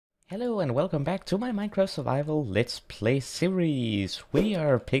Hello and welcome back to my Minecraft Survival Let's Play series. We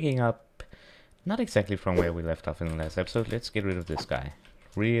are picking up not exactly from where we left off in the last episode. Let's get rid of this guy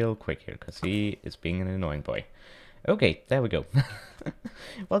real quick here because he is being an annoying boy. Okay, there we go.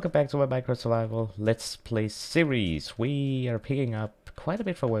 Welcome back to my Minecraft Survival Let's Play series. We are picking up quite a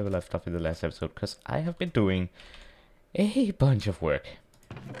bit from where we left off in the last episode because I have been doing a bunch of work.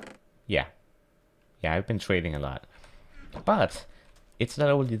 Yeah, I've been trading a lot. But it's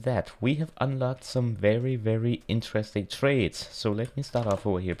not only that, we have unlocked some very interesting trades. So let me start off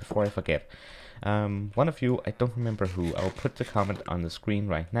over here before I forget. One of you, I don't remember who, I'll put the comment on the screen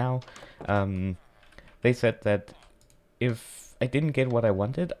right now. They said that if I didn't get what I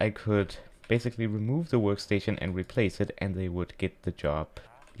wanted, I could basically remove the workstation and replace it, and they would get the job,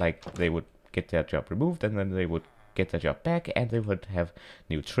 like they would get their job removed and then they would get their job back and they would have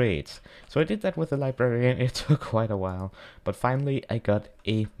new trades. So I did that with the librarian. It took quite a while, but finally I got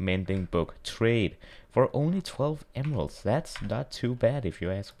a mending book trade for only 12 emeralds. That's not too bad if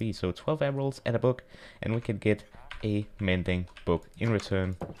you ask me. So 12 emeralds and a book, and we can get a mending book in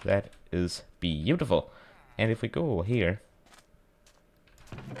return. That is beautiful. And if we go over here,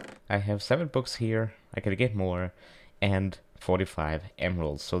 I have 7 books here. I can get more and 45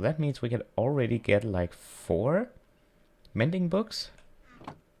 emeralds. So that means we can already get like 4 mending books,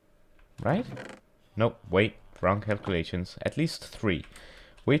 right? Nope, wait, wrong calculations. At least 3,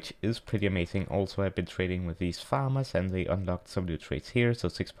 which is pretty amazing. Also, I've been trading with these farmers and they unlocked some new trades here. So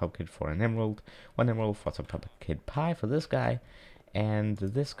 6 pumpkin for an emerald, 1 emerald for some pumpkin pie for this guy, and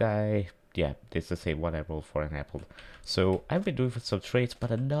this guy, yeah, it's the same, 1 emerald for an apple. So I've been doing some trades,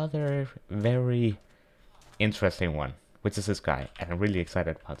 but another very interesting one, which is this guy, and I'm really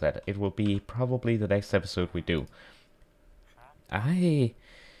excited about that. It will be probably the next episode we do. I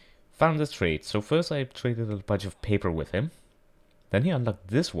found this trade. So first I traded a bunch of paper with him. Then he unlocked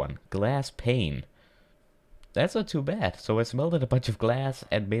this one, glass pane. That's not too bad. So I smelted a bunch of glass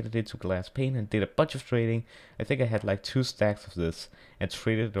and made it into glass pane and did a bunch of trading. I think I had like 2 stacks of this and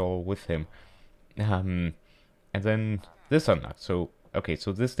traded it all with him. And then this unlocked. So okay,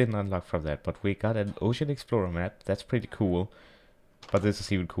 so this didn't unlock from that, but we got an Ocean Explorer map. That's pretty cool. But this is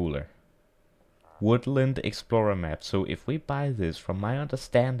even cooler. Woodland Explorer map. So if we buy this, from my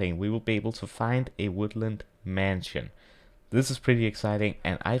understanding, we will be able to find a woodland mansion. This is pretty exciting,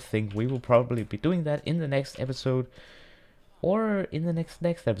 and I think we will probably be doing that in the next episode, or in the next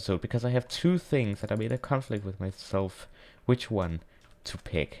episode, because I have 2 things that I'm in a conflict with myself which one to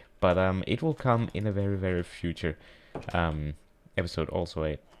pick. But it will come in a very future episode. Also,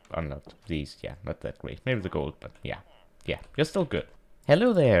 I unlocked these. Yeah, not that great. Maybe the gold, but yeah, you're still good.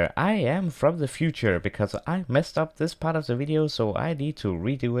 Hello there, I am from the future because I messed up this part of the video, so I need to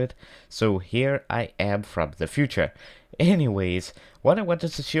redo it. So here I am from the future. Anyways, what I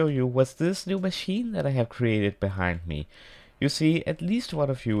wanted to show you was this new machine that I have created behind me. You see, at least one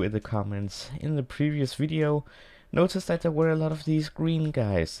of you in the comments in the previous video noticed that there were a lot of these green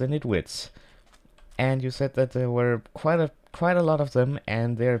guys, the nitwits. And you said that there were quite a lot of them,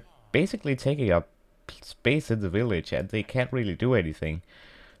 and they're basically taking up space in the village and they can't really do anything.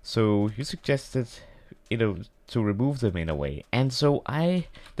 So you suggested, to remove them in a way. And so I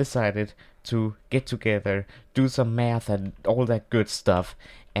decided to get together, do some math and all that good stuff,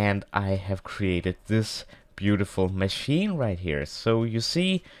 and I have created this beautiful machine right here. So you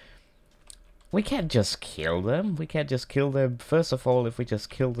see, we can't just kill them. First of all, if we just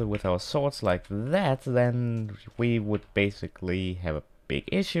kill them with our swords like that, then we would basically have a big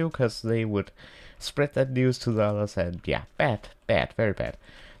issue, because they would spread that news to the others, and yeah, bad, very bad.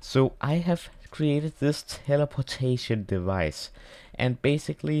 So I have created this teleportation device, and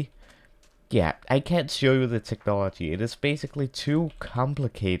basically, yeah, I can't show you the technology. It is basically too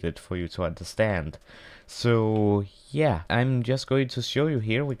complicated for you to understand. So yeah, I'm just going to show you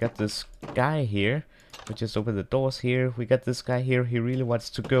here. We got this guy here. We just open the doors here. We got this guy here. He really wants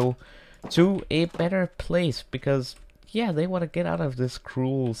to go to a better place because, yeah, they want to get out of this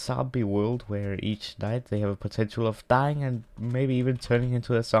cruel zombie world where each night they have a potential of dying and maybe even turning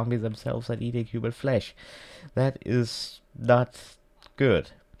into a zombie themselves and eating human flesh. That is not good.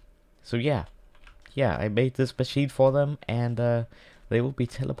 So yeah, I made this machine for them, and they will be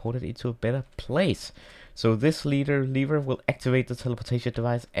teleported into a better place. So this lever will activate the teleportation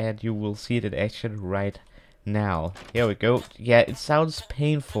device, and you will see it in action right now. Here we go. Yeah, it sounds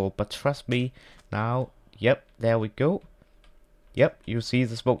painful, but trust me now. Yep, there we go. Yep, you see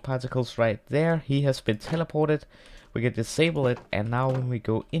the smoke particles right there. He has been teleported. We can disable it, and now when we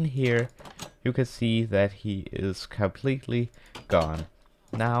go in here, you can see that he is completely gone.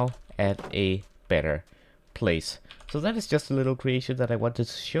 Now at a better place. So that is just a little creation that I wanted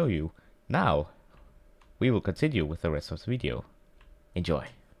to show you. Now, we will continue with the rest of the video. Enjoy.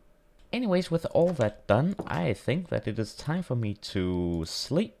 Anyways, with all that done, I think that it is time for me to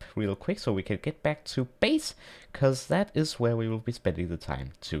sleep real quick so we can get back to base, because that is where we will be spending the time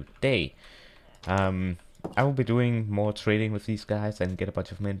today. I will be doing more trading with these guys and get a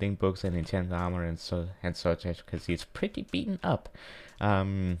bunch of mending books and enchanted armor and such. As you can see, it's pretty beaten up.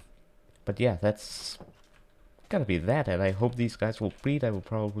 But yeah, that's gotta be that, and I hope these guys will breed. I will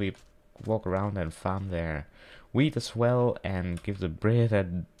probably walk around and farm their wheat as well and give them bread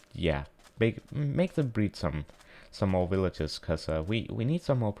and yeah, make them breed some more villagers, because we need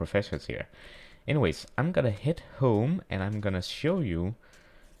some more professions here. Anyways, I'm gonna head home and I'm gonna show you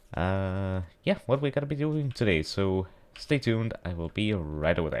yeah, what we're gonna be doing today, so stay tuned. I will be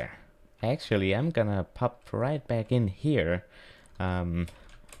right over there. Actually, I'm gonna pop right back in here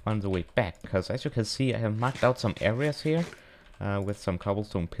on the way back, because as you can see, I have marked out some areas here with some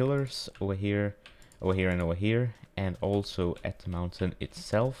cobblestone pillars over here, and over here, and also at the mountain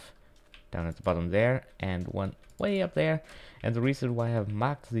itself, down at the bottom there, and one way up there. And the reason why I have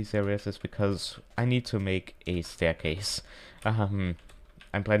marked these areas is because I need to make a staircase. I'm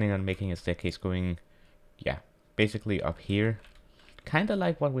planning on making a staircase going, yeah, basically up here, kind of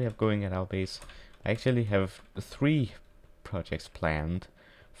like what we have going at our base. I actually have 3 projects planned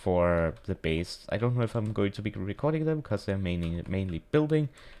for the base. I don't know if I'm going to be recording them because they're mainly building.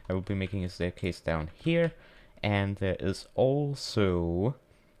 I will be making a staircase down here, and there is also,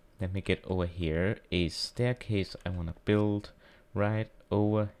 let me get over here, a staircase I want to build right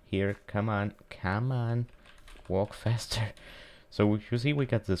over here. Come on, walk faster. So you see, we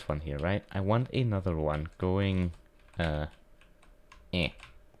got this one here, right? I want another one going, nope,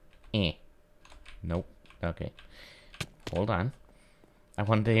 okay, hold on. I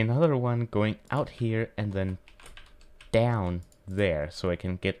want another one going out here and then down there, so I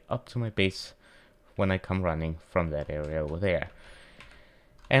can get up to my base when I come running from that area over there.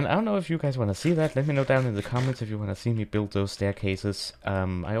 And I don't know if you guys want to see that. Let me know down in the comments if you want to see me build those staircases.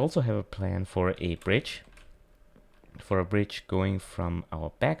 I also have a plan for a bridge. Going from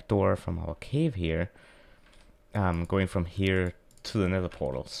our back door, from our cave here, going from here to the nether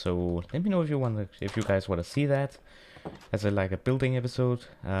portal. So let me know if you guys want to see that as like a building episode.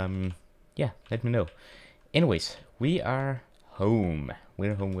 Yeah, let me know. Anyways, we are home.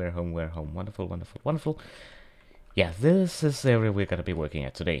 We're home. Wonderful, wonderful, wonderful. Yeah, this is the area we're gonna be working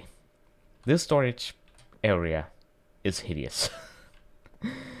at today. This storage area is hideous.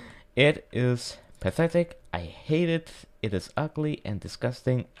 It is pathetic. I hate it. It is ugly and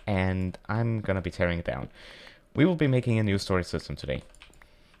disgusting, and I'm gonna be tearing it down. We will be making a new storage system today.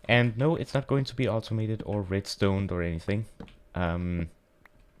 And no, it's not going to be automated or redstoned or anything.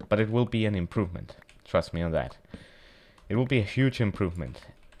 But it will be an improvement. Trust me on that. It will be a huge improvement.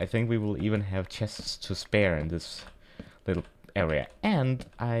 I think we will even have chests to spare in this little area. And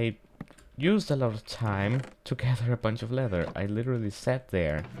I used a lot of time to gather a bunch of leather. I literally sat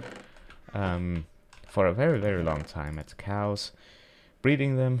there for a very, very long time at the cows,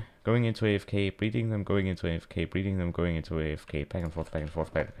 breeding them, going into AFK, breeding them, going into AFK, breeding them, going into AFK, back and forth, back and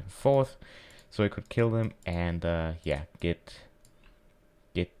forth, back and forth, so I could kill them and yeah, get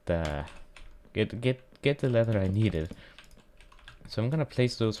the leather I needed. So I'm gonna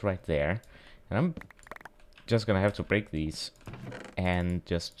place those right there, and I'm just gonna have to break these and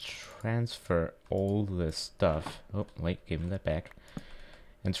just transfer all this stuff. Oh wait, give me that back.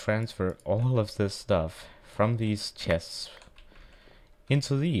 And transfer all of this stuff from these chests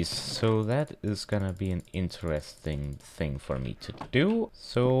into these. So that is gonna be an interesting thing for me to do.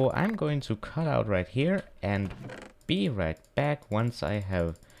 So I'm going to cut out right here and be right back once I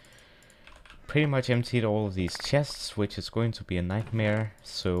have pretty much emptied all of these chests, which is going to be a nightmare.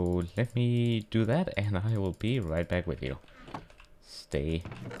 So let me do that and I will be right back with you. Stay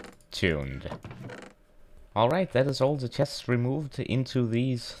tuned. Alright, that is all the chests removed into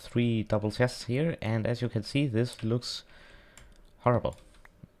these 3 double chests here, and as you can see, this looks horrible.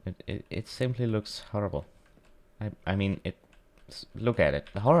 It simply looks horrible. I mean, look at it,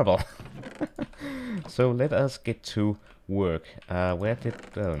 horrible. So let us get to work. Oh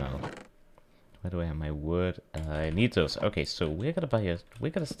no. Where do I have my wood? I need those. Okay, so we're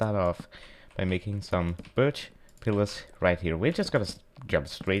gonna start off by making some birch pillars right here. We're just gonna jump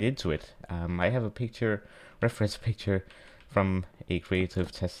straight into it. I have a reference picture from a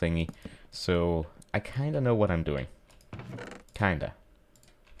creative test thingy, so I kinda know what I'm doing. Kinda.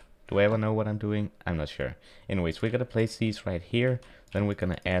 Do I ever know what I'm doing? I'm not sure. Anyways, we're gonna place these right here. Then we're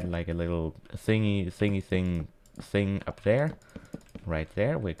gonna add like a little thing up there. right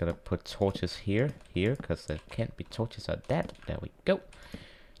there. We're gonna put torches here, because there can't be torches on that. There we go.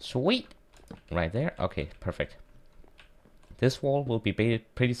 Sweet. Right there. Okay, perfect. This wall will be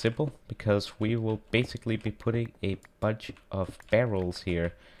pretty simple, because we will basically be putting a bunch of barrels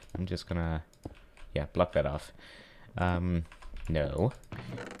here. I'm just gonna, yeah, block that off. No.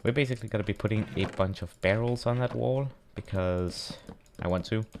 We're basically gonna be putting a bunch of barrels on that wall, because I want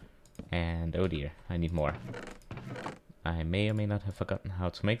to. And oh dear, I need more. I may or may not have forgotten how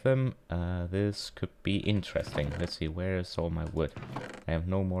to make them. This could be interesting. Let's see, where is all my wood? I have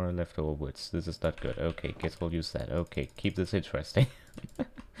no more leftover woods. This is not good. Okay, guess we'll use that. Okay, keep this interesting.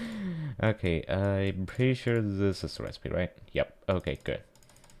 Okay, I'm pretty sure this is the recipe, right? Yep, okay, good.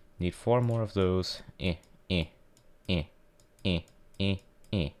 Need 4 more of those. Yay!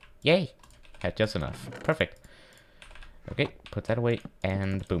 Had just enough. Perfect. Okay, put that away,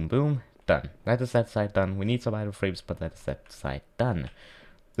 and boom, boom. Done. That is that side done. We need some item frames, but that is that side done.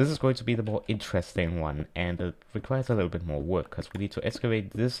 This is going to be the more interesting one, and it requires a little bit more work, because we need to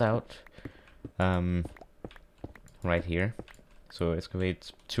excavate this out right here. So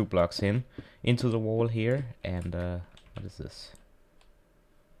excavate 2 blocks into the wall here, and what is this?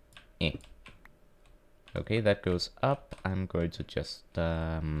 Okay, that goes up. I'm going to just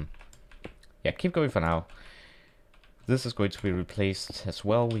yeah, keep going for now. This is going to be replaced as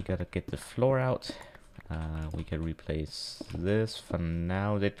well. We gotta get the floor out. We can replace this for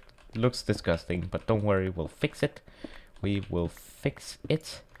now. It looks disgusting, but don't worry, we'll fix it. We will fix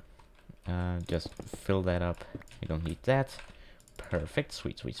it. Just fill that up. We don't need that. Perfect.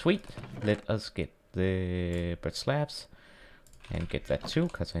 Sweet, sweet, sweet. Let us get the bird slabs and get that too,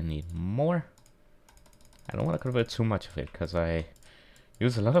 because I need more. I don't want to convert too much of it, because I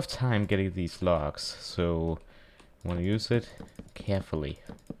use a lot of time getting these logs, so I want to use it carefully.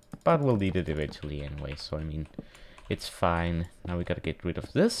 But we'll need it eventually anyway, so I mean, it's fine. Now we gotta get rid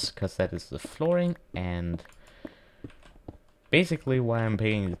of this, because that is the flooring, and basically why I'm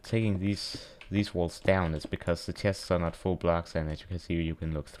taking these walls down is because the chests are not full blocks, and as you can see, you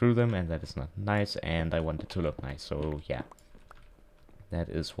can look through them, and that is not nice, and I want it to look nice, so yeah. That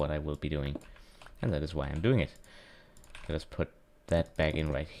is what I will be doing, and that is why I'm doing it. Let us put that back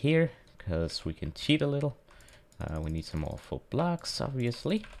in right here, because we can cheat a little. We need some more full blocks,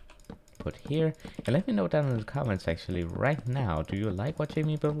 obviously. Put here. And let me know down in the comments, actually, right now. Do you like watching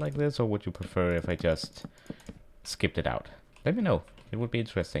me build like this, or would you prefer if I just skipped it out? Let me know. It would be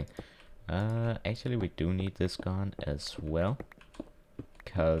interesting. Actually, we do need this gone as well,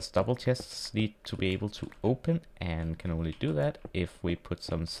 because double chests need to be able to open, and can only do that if we put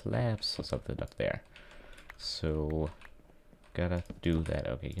some slabs or something up there. So, gotta do that.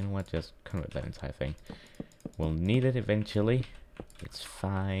 Okay, you know what? Just convert that entire thing. We'll need it eventually. It's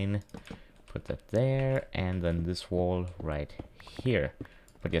fine. Put that there, and then this wall right here.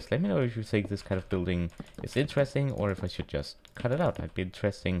 But yes, let me know if you think this kind of building is interesting, or if I should just cut it out. It'd be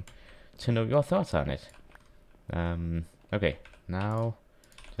interesting to know your thoughts on it. Okay, now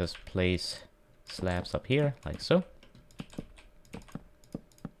just place slabs up here, like so.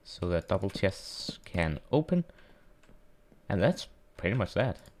 So that double chests can open. And that's pretty much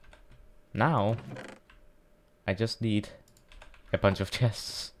that. Now, I just need a bunch of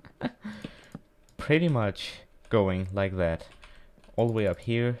chests. Pretty much going like that. All the way up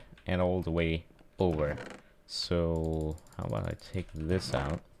here and all the way over. So, how about I take this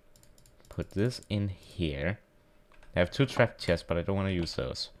out. Put this in here. I have 2 trapped chests, but I don't want to use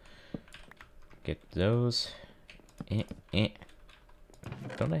those. Get those.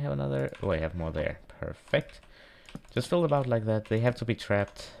 Don't I have another? Oh, I have more there. Perfect. Just fill them out like that. They have to be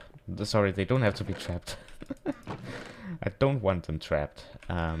trapped. Sorry, they don't have to be trapped. I don't want them trapped.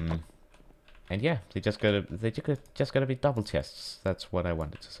 And yeah, they just gotta be double chests. That's what I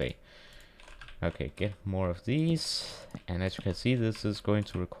wanted to say. Okay, get more of these. And as you can see, this is going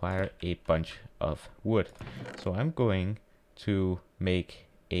to require a bunch of wood. So I'm going to make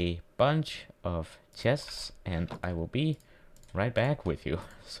a bunch of chests, and I will be right back with you.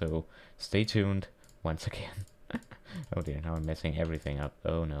 So stay tuned once again. Oh dear, now I'm messing everything up.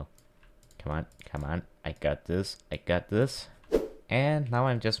 Oh no. Come on, come on. I got this. I got this. And now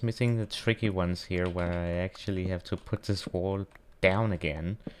I'm just missing the tricky ones here, where I actually have to put this wall down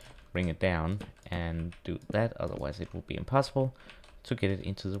again. Bring it down and do that. Otherwise it will be impossible to get it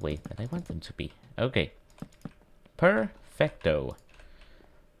into the way that I want them to be. Okay. Perfecto.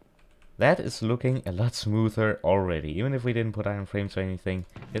 That is looking a lot smoother already. Even if we didn't put iron frames or anything,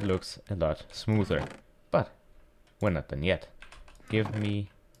 it looks a lot smoother. But we're not done yet. Give me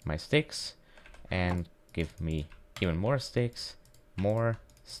my sticks, and give me even more sticks. More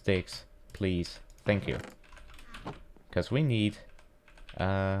sticks, please. Thank you. Because we need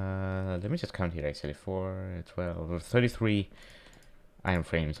Let me just count here actually. 4, 12, 33 iron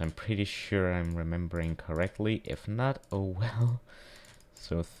frames. I'm pretty sure I'm remembering correctly. If not, oh well.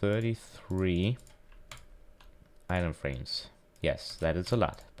 So 33 iron frames. Yes, that is a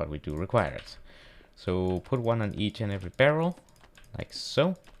lot, but we do require it. So put one on each and every barrel, like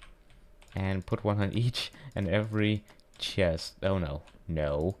so. And put one on each and every chest. Oh no,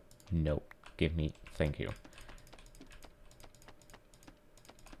 no, no. Give me, thank you.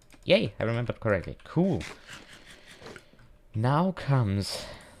 Yay, I remembered correctly. Cool. Now comes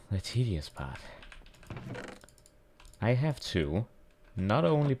the tedious part. I have to not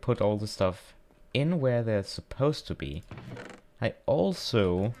only put all the stuff in where they're supposed to be, I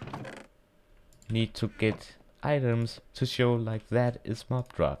also need to get items to show like that is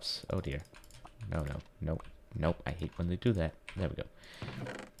mob drops. Oh dear. No, no, nope, nope. I hate when they do that. There we go.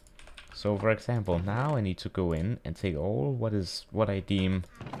 So for example, now I need to go in and take all what I deem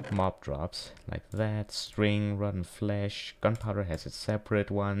mob drops, like that, string, rotten flesh, gunpowder has its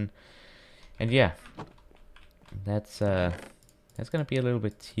separate one, and yeah, that's gonna be a little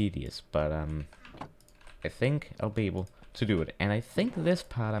bit tedious, but I think I'll be able to do it, and I think this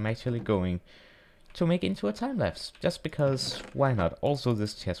part I'm actually going to make into a time lapse, just because why not? Also,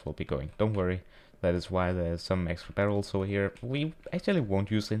 this chest will be going. Don't worry. That is why there's some extra barrels over here. We actually won't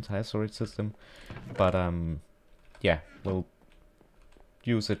use the entire storage system, but yeah, we'll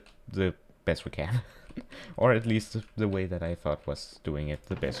use it the best we can, or at least the way that I thought was doing it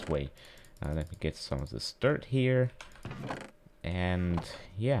the best way. Let me get some of this dirt here, and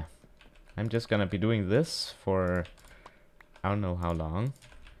yeah, I'm just gonna be doing this for I don't know how long,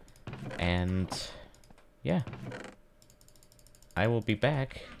 and yeah, I will be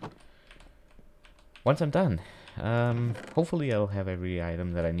back once I'm done. Hopefully I'll have every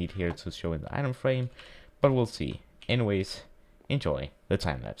item that I need here to show in the item frame, but we'll see. Anyways, enjoy the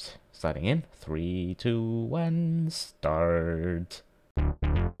time lapse. Starting in 3, 2, 1, start.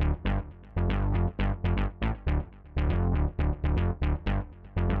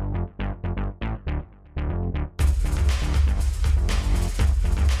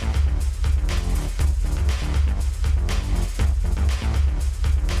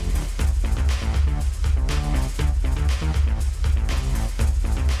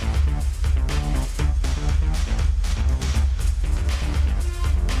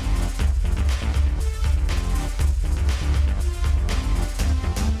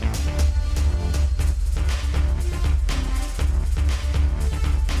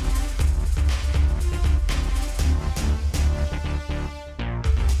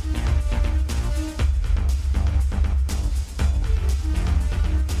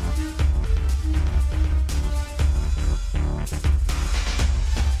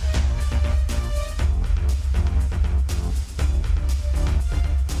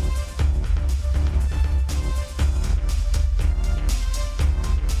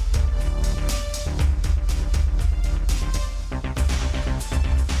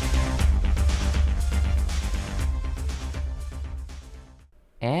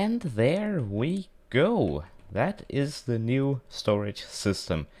 And there we go. That is the new storage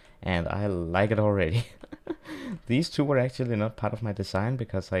system, and I like it already. These two were actually not part of my design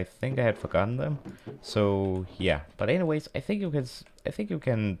because I think I had forgotten them. So yeah, but anyways, I think you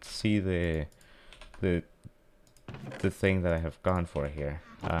can see the thing that I have gone for here.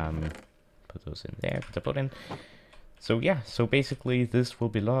 Put those in there. Put the boat in. So yeah, so basically this will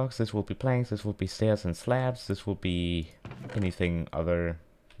be logs, this will be planks, this will be stairs and slabs, this will be anything other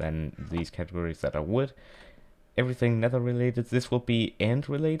than these categories that are wood. Everything nether related. This will be end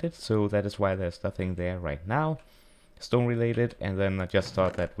related, so that is why there's nothing there right now. Stone related, and then I just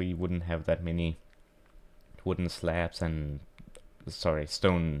thought that we wouldn't have that many wooden slabs and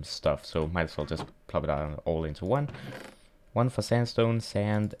stone stuff, so might as well just plop it out all into one. One for sandstone,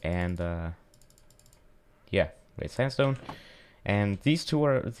 sand, and yeah, red sandstone. And these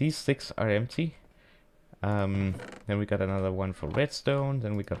 6 are empty. Then we got another one for redstone,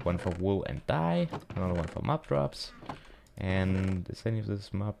 then we got one for wool and dye, another one for mob drops. And is any of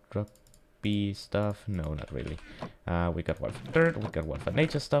this mob droppy stuff? No, not really. We got one for dirt, we got one for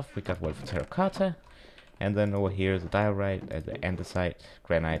nature stuff, we got one for terracotta, and then over here the diorite, the andesite,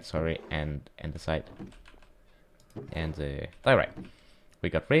 granite, sorry, and andesite, and the diorite. We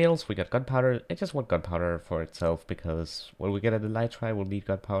got rails, we got gunpowder. I just want gunpowder for itself because when we get at the elytra, we'll need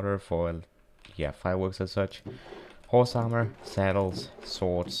gunpowder for, yeah, fireworks as such. Horse armor, saddles,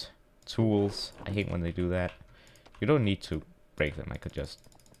 swords, tools. I hate when they do that. You don't need to break them. I could just,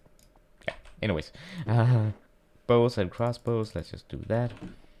 yeah. Anyways, bows and crossbows. Let's just do that.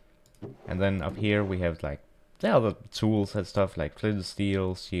 And then up here we have like there are the tools and stuff like flint,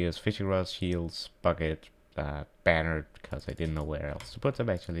 steel, shears, fishing rods, shields, bucket, banner, because I didn't know where else to put them.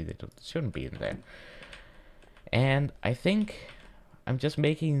 Actually, they shouldn't be in there. And I think I'm just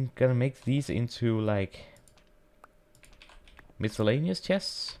gonna make these into like miscellaneous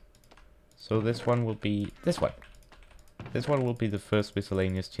chests. So this one will be this one. This one will be the first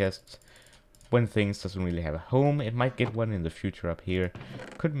miscellaneous chest. When things doesn't really have a home, it might get one in the future up here.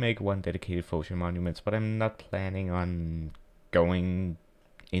 Could make one dedicated for ocean monuments, but I'm not planning on going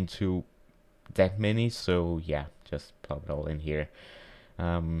into that many. So yeah, just plop it all in here.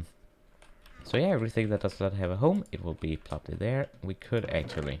 So yeah, everything that does not have a home, it will be plopped in there. We could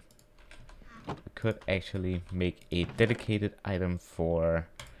actually make a dedicated item for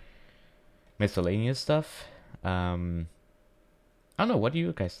miscellaneous stuff. I don't know, what do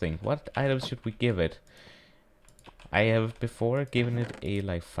you guys think? What items should we give it? I have before given it a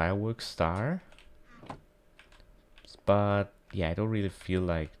like fireworks star, but yeah, I don't really feel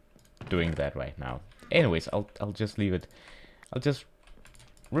like doing that right now. Anyways, I'll just leave it. I'll just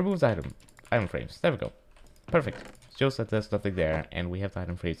remove the item frames. There we go. Perfect. Shows that there's nothing there, and we have the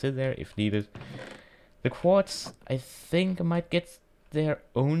item frames in there if needed. The quartz, I think, might get their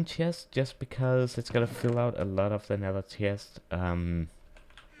own chest just because it's gonna fill out a lot of the nether chest. But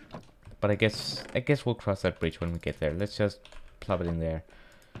I guess we'll cross that bridge when we get there. Let's just plop it in there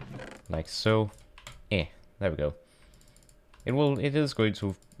like so. There we go. It is going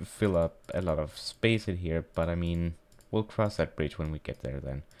to fill up a lot of space in here, but I mean, we'll cross that bridge when we get there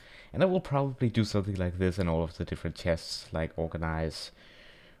then. And I will probably do something like this in all of the different chests, like organize,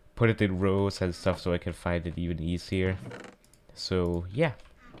 put it in rows and stuff so I can find it even easier. So yeah,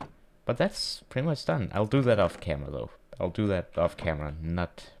 but that's pretty much done. I'll do that off camera though. I'll do that off camera,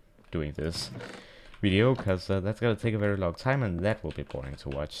 not doing this video, because that's gonna take a very long time and that will be boring to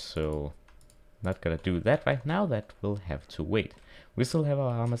watch. So not gonna do that right now. That will have to wait. We still have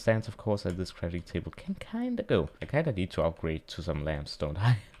our armor stands, of course, and this crafting table can kinda go. I kinda need to upgrade to some lamps, don't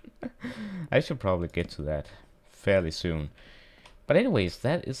I? I should probably get to that fairly soon. But anyways,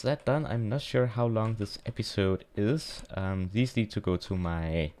 that is that done. I'm not sure how long this episode is. These need to go to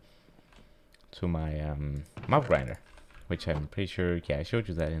my mob grinder, which I'm pretty sure, yeah, I showed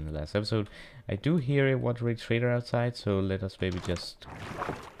you that in the last episode. I do hear a wandering trader outside, so let us maybe just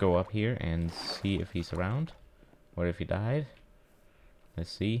go up here and see if he's around or if he died.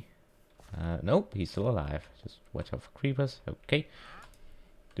 Let's see. Nope, he's still alive. Just watch out for creepers. Okay.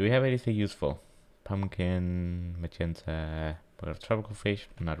 Do we have anything useful? Pumpkin, magenta, tropical fish?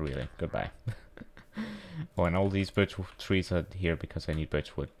 Not really. Goodbye. Oh, and all these birch trees are here because I need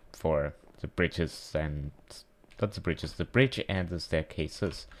birchwood for the bridges and... not the bridges, the bridge and the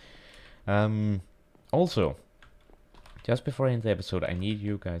staircases. Also, just before I end the episode, I need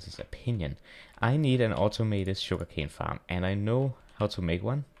you guys' opinion. I need an automated sugarcane farm, and I know how to make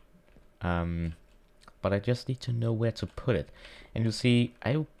one. But I just need to know where to put it. And you see,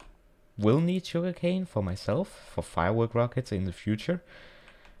 I will need sugarcane for myself, for firework rockets in the future.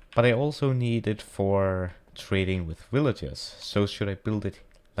 But I also need it for trading with villagers. So should I build it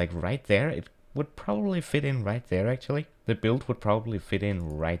like right there? It would probably fit in right there, actually. The build would probably fit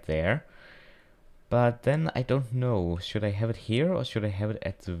in right there. But then I don't know. Should I have it here or should I have it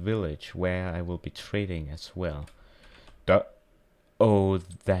at the village where I will be trading as well? Oh,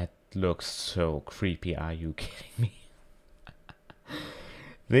 that looks so creepy. Are you kidding me?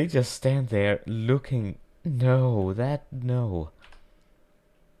 They just stand there looking. No.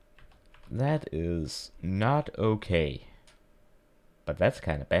 That is not okay. But that's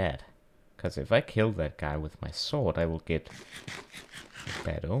kind of bad. Because if I kill that guy with my sword, I will get a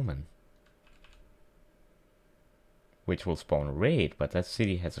bad omen. Which will spawn a raid, but that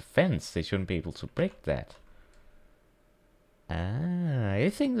city has a fence. They shouldn't be able to break that. Ah, I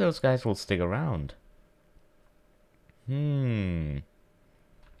think those guys will stick around.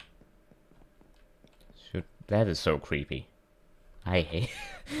 That is so creepy. I hate...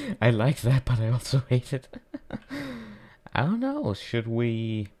 I like that, but I also hate it. I don't know, should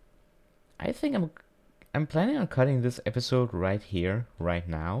we... I think I'm planning on cutting this episode right here, right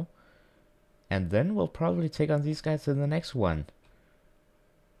now. And then we'll probably take on these guys in the next one.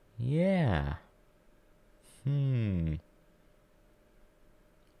 Yeah.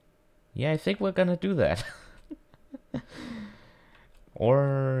 Yeah, I think we're gonna do that.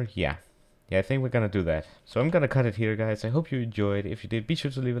 Or, yeah. Yeah, I think we're gonna do that. So I'm gonna cut it here, guys. I hope you enjoyed. If you did, be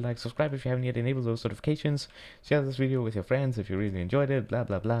sure to leave a like, subscribe if you haven't yet, enable those notifications, share this video with your friends if you really enjoyed it, blah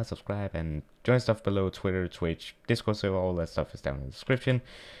blah blah, subscribe, and join stuff below, Twitter, Twitch, Discord server, all that stuff is down in the description.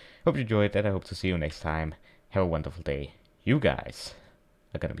 Hope you enjoyed that. I hope to see you next time. Have a wonderful day. You guys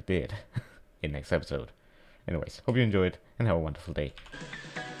are gonna be dead in next episode. Anyways, hope you enjoyed and have a wonderful day.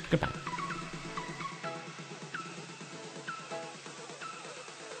 Goodbye.